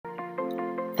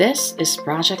This is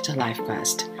Project A Life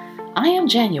Quest. I am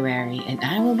January and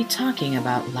I will be talking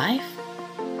about life,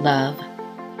 love,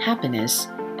 happiness,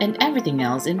 and everything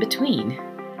else in between.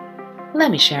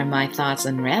 Let me share my thoughts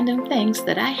on random things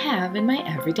that I have in my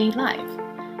everyday life.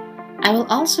 I will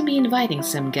also be inviting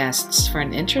some guests for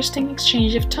an interesting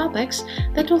exchange of topics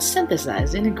that will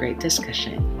synthesize in a great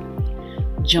discussion.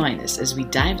 Join us as we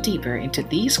dive deeper into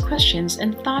these questions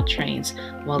and thought trains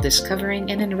while discovering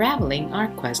and unraveling our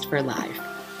quest for life.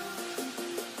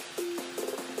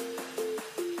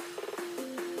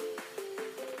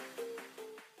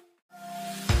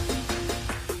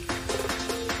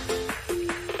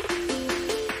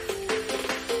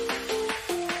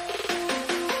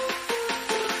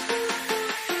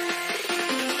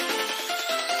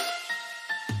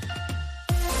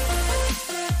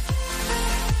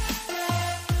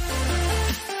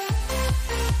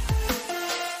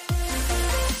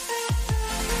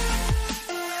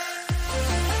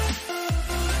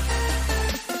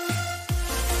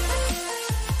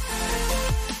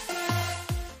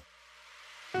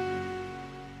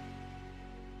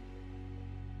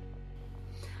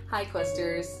 Hi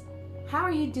Questers, how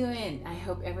are you doing? I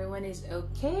hope everyone is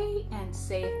okay and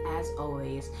safe as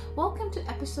always. Welcome to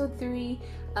episode 3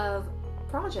 of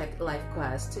Project Life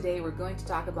Quest. Today we're going to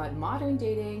talk about modern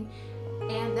dating,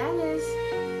 and that is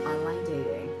online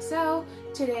dating. So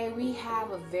today we have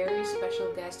a very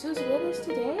special guest who's with us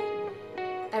today.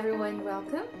 Everyone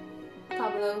welcome,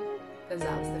 Pablo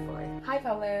Gonzalez IV. Hi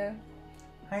Pablo.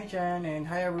 Hi Jan, and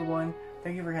hi everyone.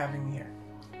 Thank you for having me here.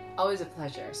 Always a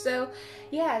pleasure. So,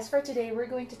 yes, for today, we're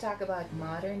going to talk about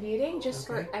modern dating, just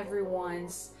for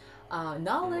everyone's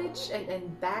knowledge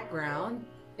and background.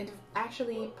 And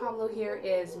actually, Pablo here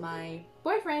is my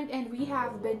boyfriend, and we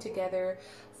have been together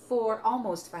for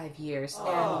almost 5 years.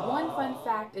 And one fun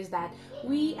fact is that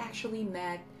we actually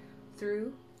met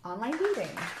through online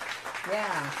dating.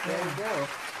 Yeah, there we go.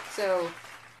 So,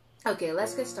 okay,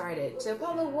 let's get started. So,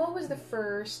 Pablo, what was the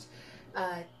first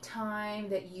time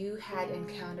that you had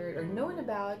encountered or known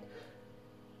about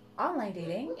online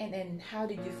dating, and how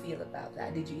did you feel about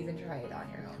that? Did you even try it on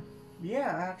your own?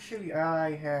 Yeah, actually,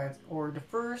 the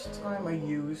first time I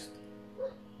used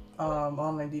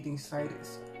online dating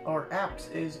sites or apps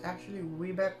is actually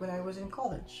way back when I was in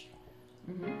college.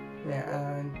 Mm-hmm.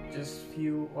 Yeah, and just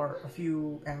a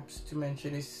few apps to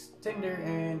mention is Tinder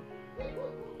and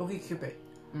OkCupid.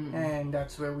 Mm-hmm. And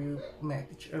that's where we met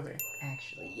each other.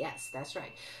 Actually, yes, that's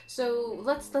right. So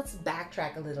let's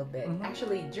backtrack a little bit. Mm-hmm.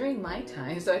 Actually, during my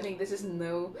time, so I think this is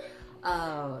no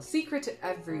secret to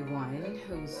everyone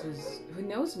who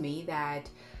knows me that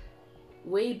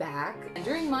way back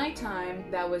during my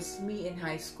time, that was me in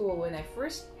high school when I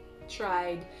first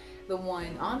tried the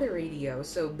one on the radio.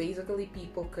 So basically,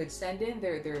 people could send in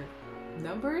their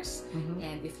numbers,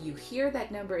 and if you hear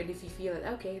that number and if you feel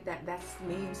that that's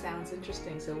name sounds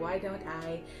interesting, so why don't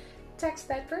I text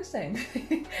that person?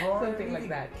 Something like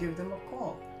that. Give them a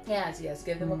call. Yes,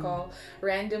 give them a call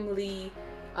randomly.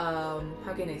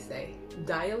 How can I say?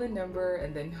 Dial a number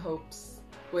and then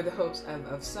with the hopes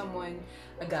of someone,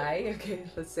 a guy, okay,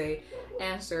 let's say,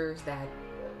 answers that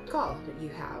call that you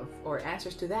have or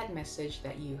answers to that message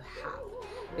that you have.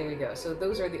 There you go. So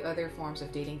those are the other forms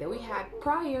of dating that we had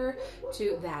prior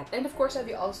to that. And of course, have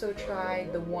you also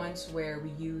tried the ones where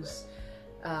we use,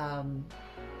 how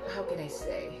can I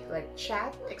say, like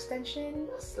chat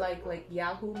extensions, like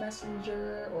Yahoo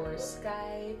Messenger or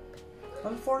Skype?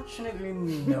 Unfortunately,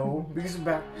 no, because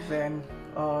back then,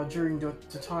 during the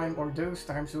time or those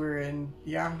times, we were in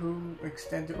Yahoo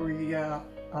extended or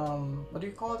what do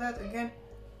you call that again?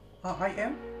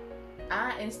 IM?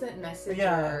 Instant messenger.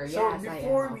 Yeah. So yes,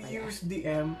 before we used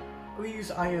DM, we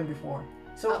used IM before.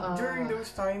 So during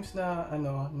those times na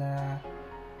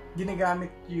ginagamit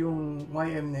yung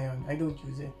YM na yun, I don't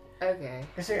use it. Okay.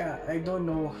 Kasi I don't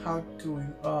know how to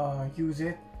use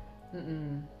it.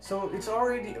 So it's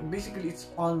already basically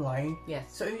it's online.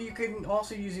 Yes. So you can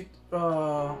also use it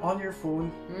on your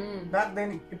phone. Back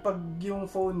then, pag yung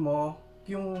phone mo,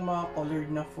 yung mga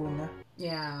colored na phone na.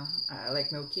 Yeah, like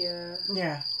Nokia.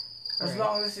 Yeah. As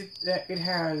long as it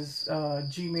has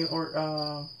Gmail or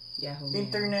Yahoo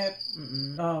internet,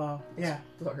 yeah.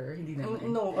 Explorer, hindi naman.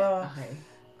 No, okay.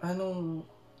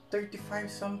 35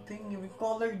 something, yung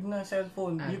colored na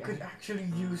cellphone, you could actually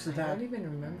use that. I don't even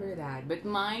remember that. But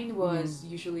mine was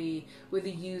usually with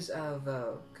the use of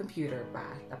computer pa.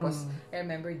 Tapos, I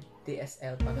remember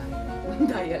DSL pa nga.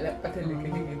 Dial-up pa talaga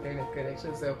yung internet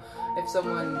connection. So, if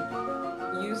someone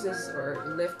uses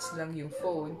or lifts lang yung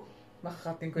phone,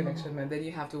 makaka-cut yung connection man, then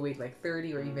you have to wait like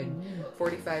 30 or even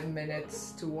 45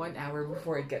 minutes to 1 hour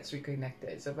before it gets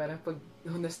reconnected. So parang pag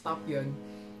na-stop yun,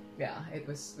 Yeah, it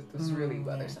was really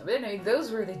bothersome. But anyway, those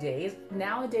were the days.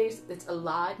 Nowadays, it's a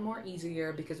lot more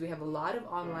easier because we have a lot of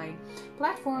online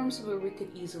platforms where we could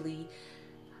easily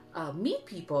meet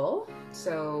people.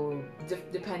 So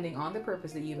depending on the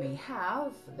purpose that you may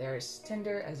have, there's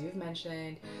Tinder, as you've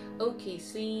mentioned,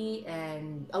 OKC,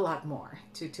 and a lot more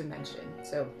to mention.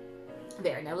 So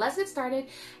there. Now let's get started.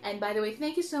 And by the way,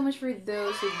 thank you so much for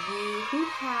those of you who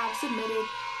have submitted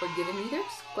or given me their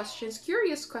questions,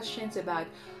 curious questions about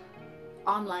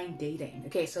online dating.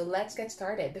 Okay, so let's get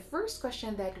started. The first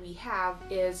question that we have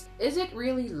is it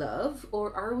really love,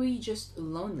 or are we just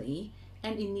lonely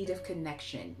and in need of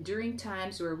connection during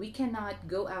times where we cannot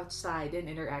go outside and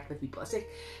interact with people?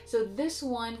 So this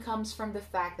one comes from the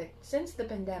fact that since the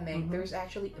pandemic, there's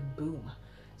actually a boom.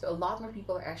 So a lot more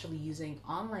people are actually using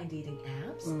online dating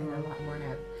apps, and a lot more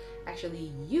have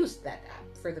actually used that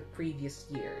app for the previous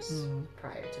years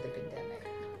prior to the pandemic.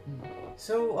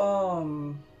 So,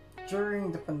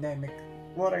 during the pandemic,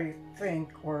 what I think,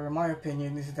 or my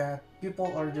opinion, is that people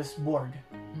are just bored.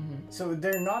 So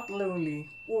they're not lonely,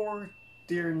 or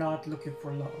they're not looking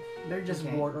for love. They're just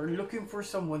bored, or looking for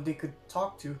someone they could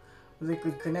talk to, they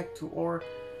could connect to, or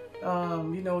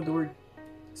the word,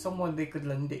 someone they could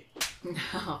landi.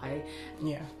 Okay.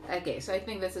 Yeah. Okay, so I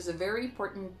think this is a very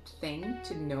important thing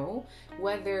to know,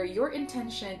 whether your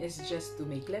intention is just to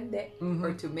make lende,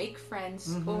 or to make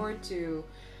friends, or to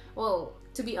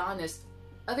be honest,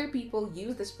 other people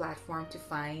use this platform to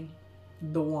find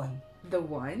the one,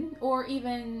 or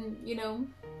even,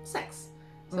 sex.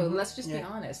 So let's just be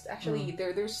honest. Actually, there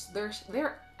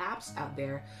are apps out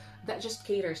there that just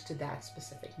caters to that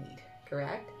specific need.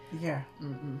 Correct? Yeah.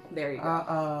 There you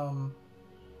go.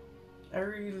 I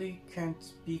really can't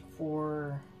speak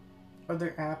for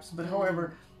other apps, but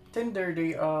however, Tinder,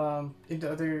 they in the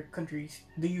other countries,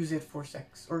 they use it for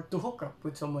sex or to hook up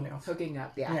with someone else. Hooking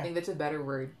up, yeah. I think that's a better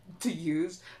word to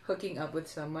use. Hooking up with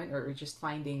someone, or just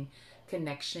finding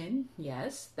connection.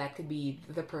 Yes, that could be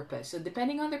the purpose. So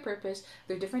depending on the purpose,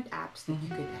 there are different apps that you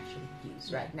could actually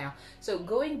use right now. So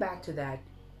going back to that,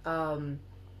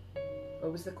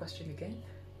 what was the question again?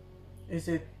 Is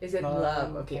it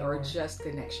love, okay, or just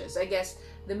connections? I guess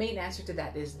the main answer to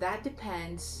that is that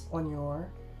depends on your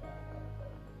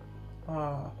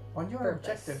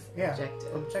purpose. objective. Yeah,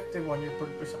 objective on your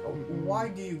purpose. Why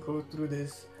do you go through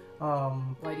this?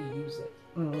 Why do you use it?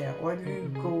 Why do you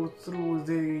go through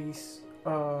these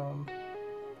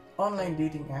online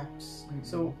dating apps?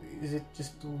 So is it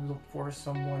just to look for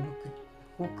someone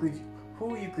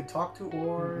who you could talk to,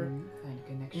 or find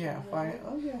connection? Yeah,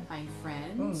 find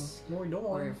friends, or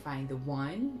find the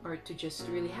one, or to just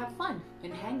really have fun and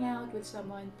hang out with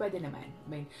someone. Pwede naman. I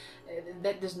mean,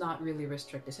 that does not really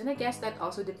restrict us, and I guess that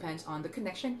also depends on the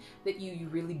connection that you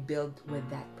really build with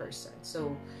that person.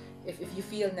 So if you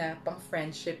feel na pang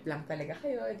friendship lang talaga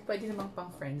kayo, pwede namang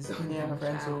pang friend zone. Yeah,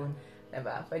 friend zone.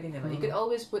 Diba? Pwede naman. You could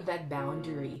always put that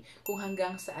boundary kung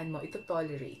hanggang saan mo ito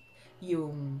tolerate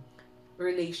yung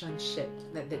relationship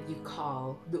that you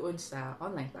call doon sa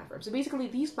online platform. So basically,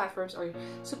 these platforms are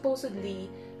supposedly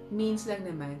means lang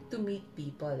naman to meet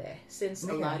people Since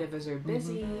a lot of us are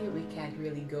busy, we can't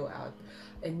really go out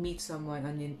and meet someone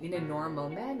in a normal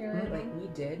manner like we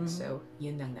did. So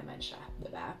yun lang naman siya,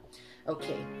 diba?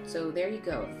 Okay, so there you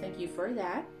go. Thank you for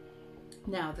that.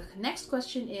 Now, the next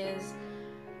question is,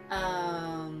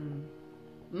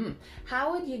 how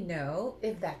would you know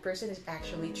if that person is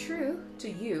actually true to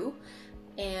you,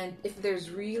 and if there's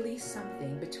really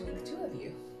something between the two of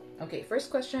you? Okay,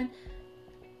 first question,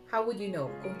 how would you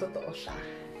know kung totoo siya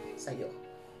sa'yo?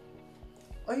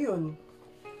 Ayun.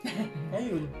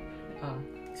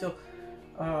 So,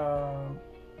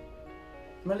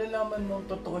 malalaman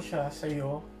mong totoo siya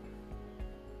sa'yo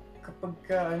kapag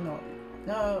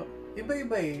na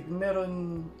iba-iba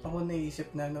meron ako naisip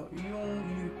na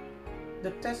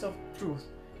the test of truth,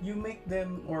 you make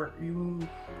them, or you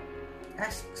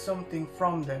ask something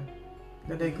from them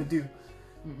that they could do.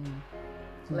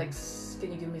 Like,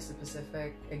 can you give me a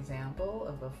specific example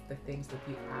of the things that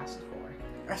you asked for?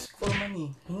 Ask for money.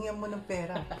 Hingihan mo ng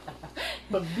pera.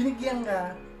 Pag binigyan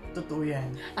ka, totoo yan.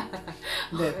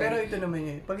 Hindi, pero ito naman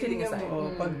yun. Pag hingihan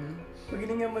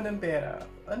mo ng pera,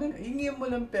 hingihan mo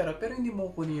ng pera, pero hindi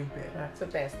mo kunin yung pera. So,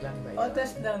 test lang ba yun?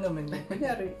 Test lang naman yun.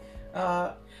 Kunyari,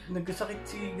 nagkasakit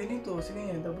si ganito, si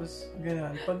ganyan, tapos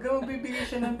gano'n. Pag magbibigay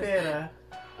siya ng pera,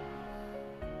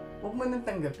 huwag mo nang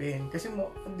tanggapin. Kasi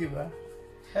di ba?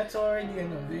 That's already,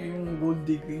 yung gold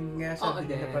digging nga sabi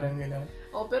nila, parang gano'n.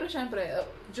 Pero syempre,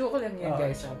 joke lang yan,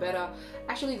 guys. Pero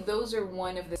actually, those are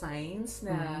one of the signs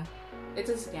na it's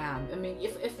a scam. I mean,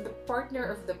 if the partner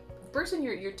of the person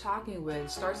you're talking with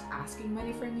starts asking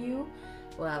money from you,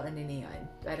 well, ano na yun,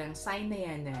 parang sign na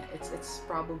yan na it's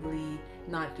probably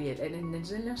not real. And then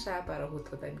nandiyan lang siya para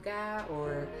huthutan ka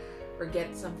or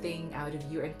get something out of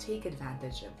you and take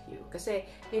advantage of you. Kasi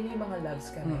yun yung mga love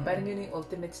scam. Parang yun yung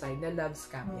ultimate side na love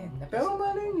scam yan. Pero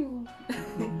malay nyo,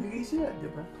 bigay sila, di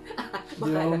ba? Di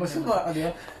Baka ba lang masama, di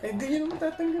ba? Hindi nyo naman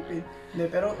tatanggapin. Hindi,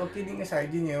 pero kidding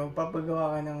aside, yun yun,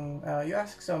 papagawa ka ng, you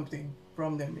ask something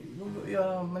from them.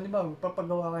 Malibaw,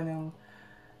 papagawa ka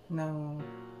ng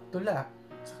tula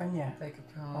sa kanya. like a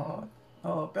prom.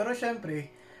 Oo, pero syempre,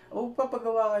 o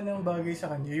papagawa ka ng bagay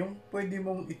sa kanya, yung pwede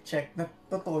mong i-check na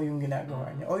totoo yung ginagawa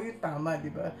niya. O yung tama,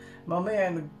 di ba? Mamaya,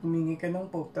 naghumingi ka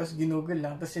ng poke, tapos ginugol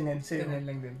lang, tapos sinend sa'yo. Ganun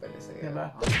lang din pala sa'yo. Diba?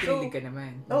 Kinilig ka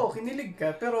naman. Oo, kinilig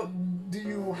ka, pero do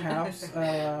you have,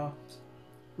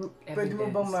 pwede mo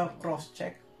bang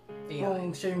ma-cross-check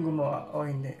kung siya yung gumawa o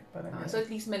hindi? Parang So at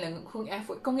least malang, kung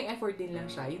i-effort din lang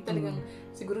siya, yung talagang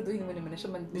siguraduhin mo naman na siya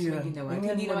may ginawa.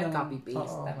 Hindi naman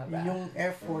copy-paste. Tama ba? Yung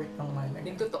effort ang mahalaga.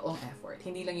 Yung totoong effort.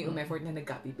 Hindi lang yung effort na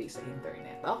nag-copy-paste sa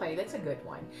internet. Okay, that's a good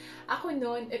one. Ako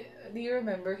noon, do you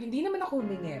remember, hindi naman ako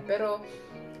humingi, pero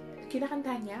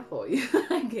kinakanta niya ako.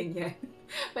 Ganyan.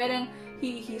 Parang,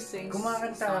 he sings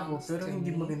kumakanta ako, songs pero to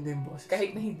hindi me. maganda yung boses.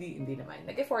 Kahit na hindi naman.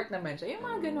 Nag-effort naman siya. Yung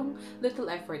mga ganong little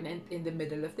effort na in the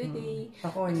middle of the day.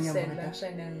 Ako, hindi Send maganda. lang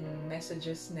siya ng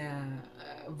messages na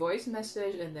voice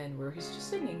message and then where he's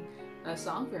just singing a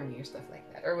song for me or stuff like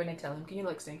that. Or when I tell him, can you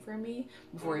like sing for me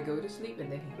before I go to sleep?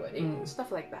 And then he would. Stuff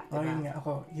like that. Oh, yun nga,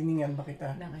 ako, hiningan ba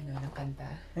kita? Ng kanta.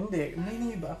 Hindi, may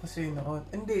hiningi ba ako sa'yo noon?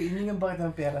 Hindi, hiningan ba kita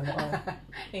ng pera noon?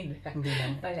 Hindi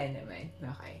lang. Wala naman.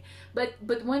 Okay.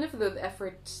 But one of the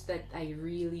efforts that I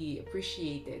really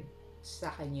appreciated sa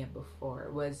kanya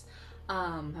before was,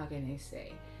 how can I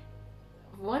say,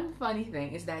 one funny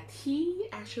thing is that he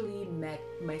actually met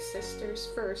my sisters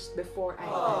first before I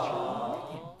actually met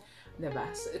him. Diba?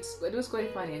 So it was quite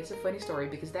funny. It's a funny story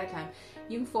because that time,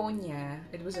 yung phone niya,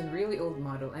 it was a really old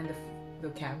model and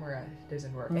the camera doesn't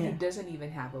work. And he doesn't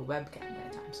even have a webcam that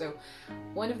time. So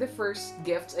one of the first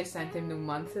gifts I sent him nung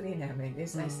monthly namin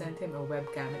is I sent him a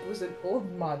webcam. It was an old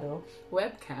model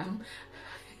webcam.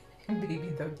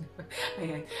 Baby dog.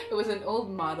 Ayan. It was an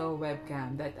old model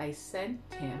webcam that I sent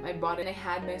him. I bought it and I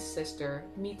had my sister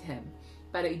meet him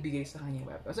para ibigay sa kanya yung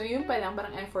webcam. So yun pa lang,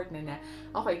 parang effort na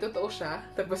okay, totoo siya.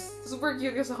 Tapos super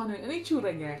curious ako nun, ano yung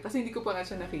tsura niya? Kasi hindi ko pa nga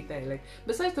siya nakita. Like,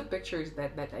 besides the pictures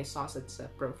that I saw sa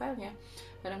profile niya,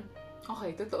 parang,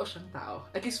 okay, totoo siyang tao.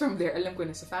 At least from there, alam ko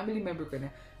na sa family member ko na,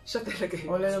 siya talaga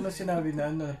yun. Wala naman sinabi na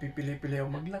napipili-pili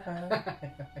ako maglakad.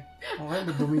 Okay,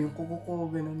 madumi yung kuko ko,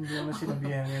 ganun. Hindi naman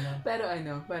sinabihan gano'n. Pero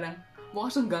parang, mukha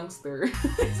siyang gangster.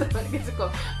 Kasi ko,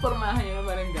 formahan niya na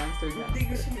parang gangster. Hindi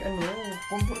kasi,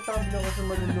 komportable ako sa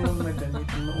maluluwang na damit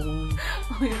noon.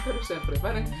 Okay, pero syempre,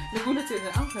 parang nagulat sila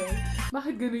na, okay,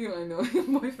 bakit gano'n yung yung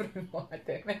boyfriend mo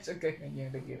ate? Medyo gano'n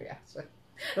yung naging reaction.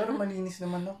 Pero malinis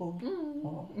naman ako.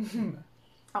 Oo.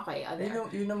 Okay,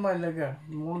 Yun ang mahalaga.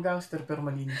 Mukhang gangster pero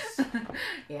malinis.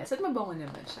 Yes, at mabango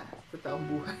naman siya. Totoong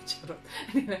buhay, charot.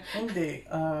 Hindi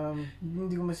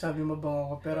ko masabi mabango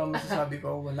ako, pero masasabi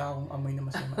ko wala akong amoy na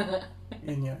masama.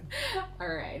 Yun.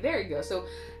 Alright, there you go. So,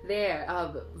 there,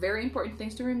 very important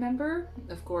things to remember.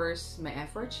 Of course, may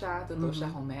effort siya. Totoo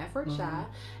siya kung may effort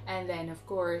siya. And then, of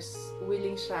course,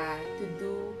 willing siya to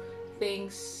do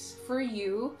things for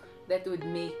you that would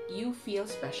make you feel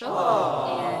special.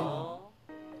 And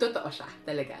totoo siya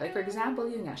talaga. Like, for example,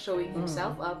 yun nga, showing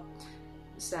himself up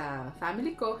sa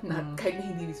family ko, not kahit na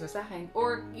hindi mismo sa akin,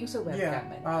 or yung sa webcam.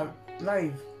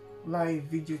 Live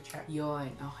video chat.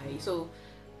 Yun, okay. So,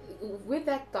 with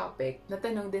that topic,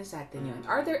 natanong din sa atin yun,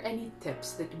 are there any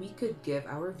tips that we could give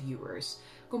our viewers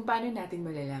kung paano natin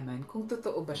malalaman kung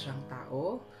totoo ba siyang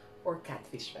tao or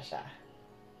catfish ba siya?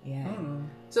 Yeah.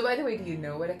 So, by the way, do you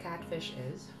know what a catfish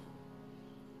is?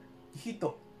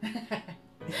 Hito.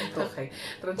 Okay,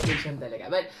 translation talaga.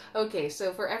 But, okay, so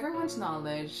for everyone's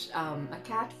knowledge, a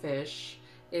catfish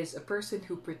is a person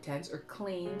who pretends or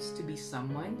claims to be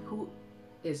someone who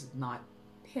is not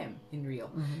him in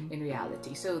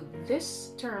reality. So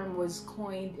this term was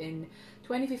coined in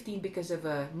 2015 because of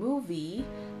a movie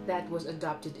that was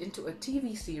adopted into a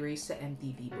TV series sa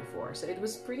MTV before. So it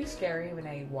was pretty scary when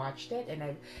I watched it, and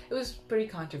it was pretty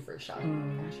controversial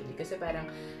actually. Kasi parang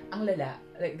ang lala,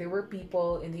 like there were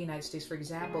people in the United States, for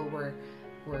example, were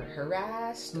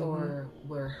harassed or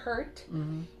were hurt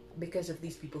because of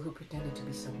these people who pretended to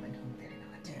be someone whom they're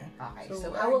not. Yeah. Okay,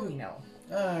 so how will we know?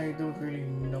 I don't really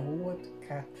know what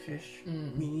catfish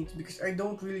means because I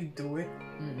don't really do it,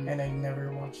 and I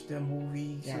never watched the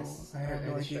movie, Yes, so I have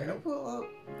no idea. Well,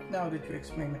 now that you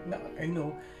explain it, now I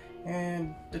know.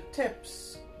 And the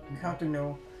tips, how to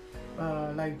know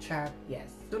live chat,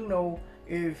 Yes. to know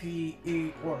if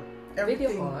or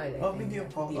everything. Video call. Video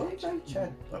call.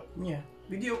 Chat. Yeah.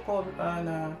 Video call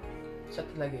na. Siya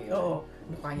talaga yun. Oo.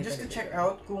 Mukha niya Just to talaga check yun.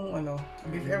 out kung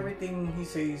if everything he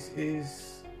says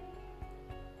is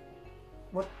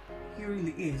what he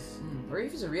really is. Or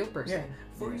if he's a real person. Yeah.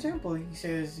 For example, he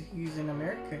says he's an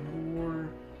American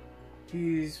or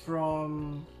he's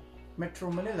from Metro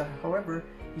Manila. However,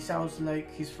 he sounds like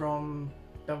he's from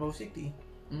Davao City.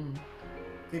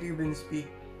 Can't even speak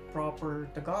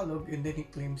proper Tagalog, and then he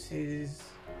claims he's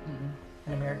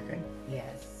an American.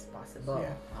 Yes, possible.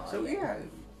 Yeah.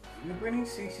 When he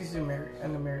says he's an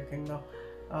American, no,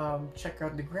 check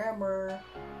out the grammar.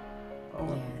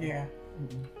 Yeah.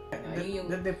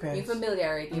 That depends. Yung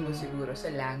familiarity mo siguro sa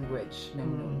language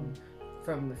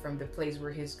from the place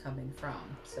where he's coming from.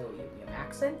 So yung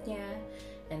accent niya,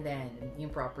 and then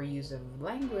yung proper use of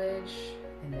language.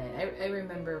 And then I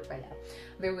remember pala,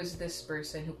 there was this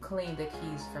person who claimed that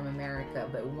he's from America,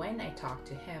 but when I talked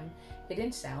to him, it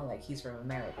didn't sound like he's from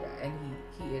America, and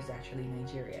he is actually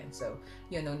Nigerian. So,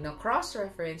 no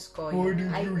cross-reference ko yung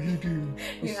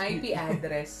IP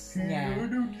address niya.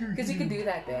 Because you could do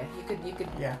that You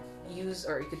could use,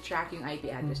 or you could track yung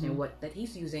IP address niya, that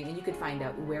he's using, and you could find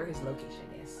out where his location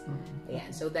is. Yeah,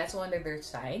 so that's one other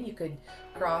sign. You could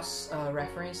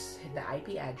cross-reference the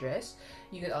IP address.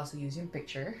 You could also use yung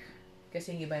picture.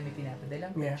 Kasi yung iba may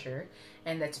pinapadalang picture.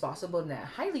 And that's possible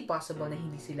highly possible na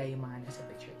hindi sila yung mga nasa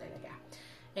picture talaga.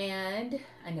 And,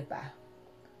 ano pa?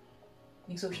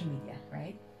 Yung social media,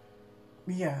 right?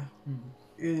 Yeah.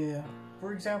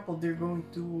 For example, they're going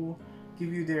to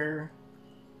give you their...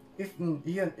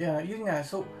 yun nga.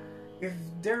 So, if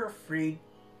they're afraid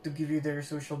to give you their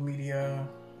social media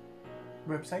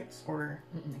websites or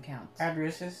accounts,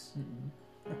 addresses,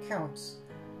 accounts,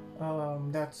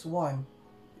 that's one.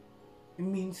 It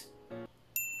means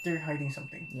they're hiding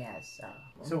something. Yes.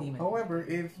 So, however,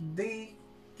 if they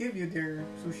give you their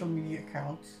social media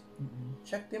accounts,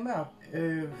 check them out.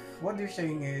 If what they're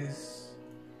saying is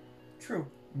true.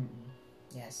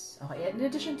 Yes. Okay. In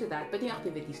addition to that, pati yung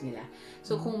activities nila.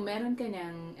 So, kung meron ka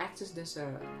ng access dun sa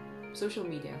social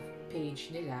media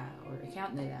page nila or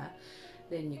account nila,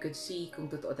 then you could see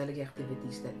kung totoo talaga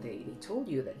activities that they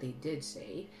told you that they did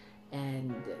say.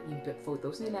 And yung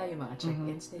photos nila, yung mga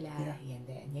check-ins nila, and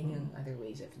then yan yung other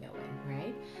ways of knowing,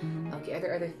 right? Okay, are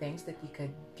there other things that you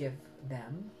could give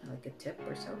them, like a tip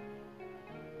or so?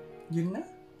 Yun na.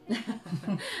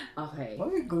 Okay.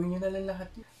 Gawin nyo na lang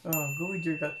lahat. Go with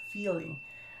your gut feeling.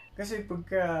 Kasi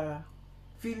pagka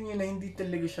feel nyo na hindi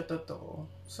talaga siya totoo,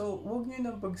 so huwag nyo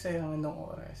nang pagsayangan ng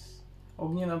oras.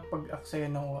 Huwag nyo nang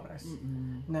pag-aksaya ng oras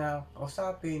na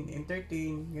kausapin,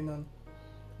 entertain, gano'n.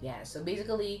 Yeah, so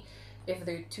basically, if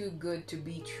they're too good to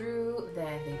be true,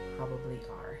 then they probably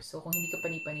are. So kung hindi ka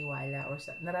panipaniwala or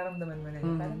nararamdaman mo na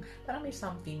parang may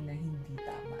something na hindi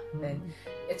tama, then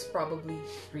it's probably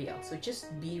real. So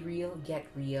just be real,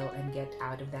 and get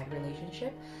out of that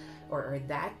relationship or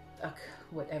that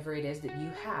whatever it is that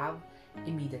you have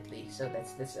immediately. So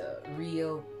that's a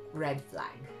real red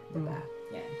flag, diba?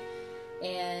 Yan.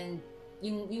 And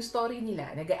yung story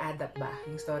nila, nag-a-add up ba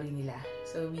yung story nila?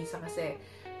 So minsan kasi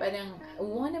parang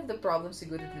one of the problems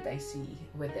siguro that I see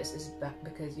with this is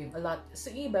because yung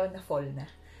yung iba na fall na.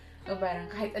 O parang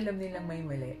kahit alam nilang may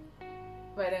mali,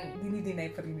 parang dinideny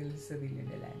pa rin nila sa sarili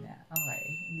nila na okay,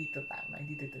 hindi to tama,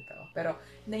 hindi to totoo. Pero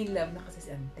na-in-love na kasi si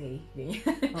Ante.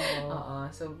 Oo.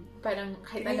 So parang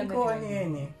kahit alam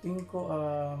na tingin ko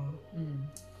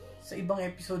sa ibang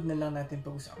episode na lang natin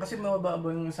pag-usapan. Kasi mababa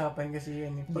yung usapan kasi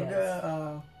yan. Pag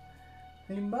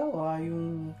halimbawa,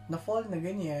 yung na-fall na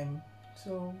ganyan,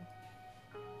 so,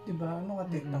 di ba, ano ka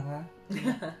nga?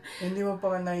 Hindi mo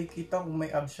pa nakikita kung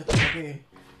may abs siya talaga eh.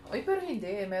 Oy, pero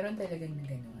hindi. Meron talagang na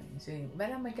gano'n. So,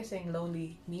 marami kasing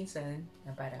lonely minsan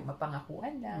na parang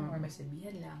mapangakuan lang or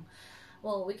masabihan lang.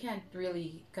 Well, we can't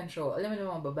really control. Alam mo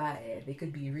naman mga babae, they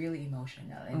could be really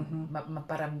emotional and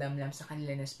maparamdam lang sa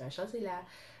kanila na special sila.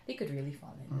 They could really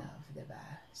fall in love, diba?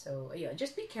 So, ayun,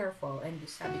 just be careful. And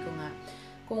sabi ko nga,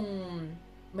 kung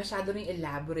masyado ring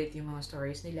elaborate yung mga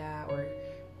stories nila or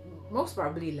most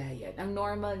probably lie yan. Ang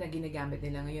normal na ginagamit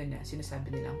nila ngayon na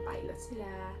sinasabi nilang pilots sila,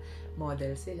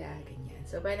 model sila, ganyan.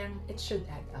 So, parang it should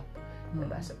add up.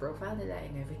 Diba? Sa profile nila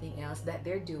and everything else that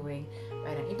they're doing,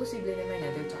 parang imposible naman na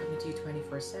they're talking to you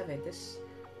 24/7. This,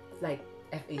 like,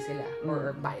 FA sila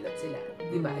or pilot sila.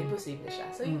 Diba? Imposible siya.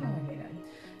 So, yung mga ganun.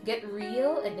 Get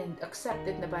real and then accept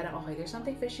it na parang, okay, there's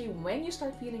something fishy. When you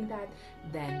start feeling that,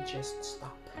 then just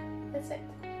stop. That's it.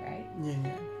 Right? Yeah.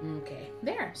 Okay.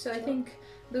 There. So, I think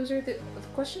those are the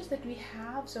questions that we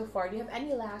have so far. Do you have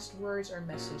any last words or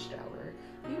message to our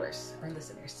viewers or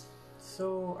listeners?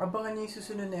 So, abangan niyo yung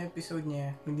susunod na episode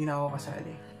niya. Hindi na ako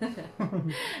kasali.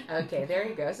 Okay, there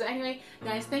you go. So anyway,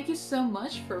 guys, thank you so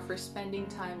much for spending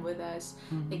time with us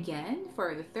again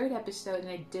for the third episode,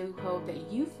 and I do hope that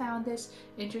you found this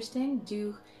interesting.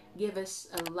 Do give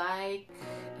us a like,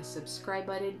 a subscribe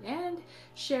button, and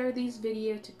share this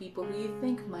video to people who you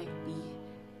think might be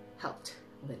helped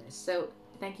with this. So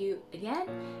thank you again,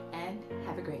 and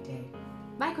have a great day.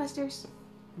 Bye, Questers!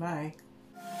 Bye!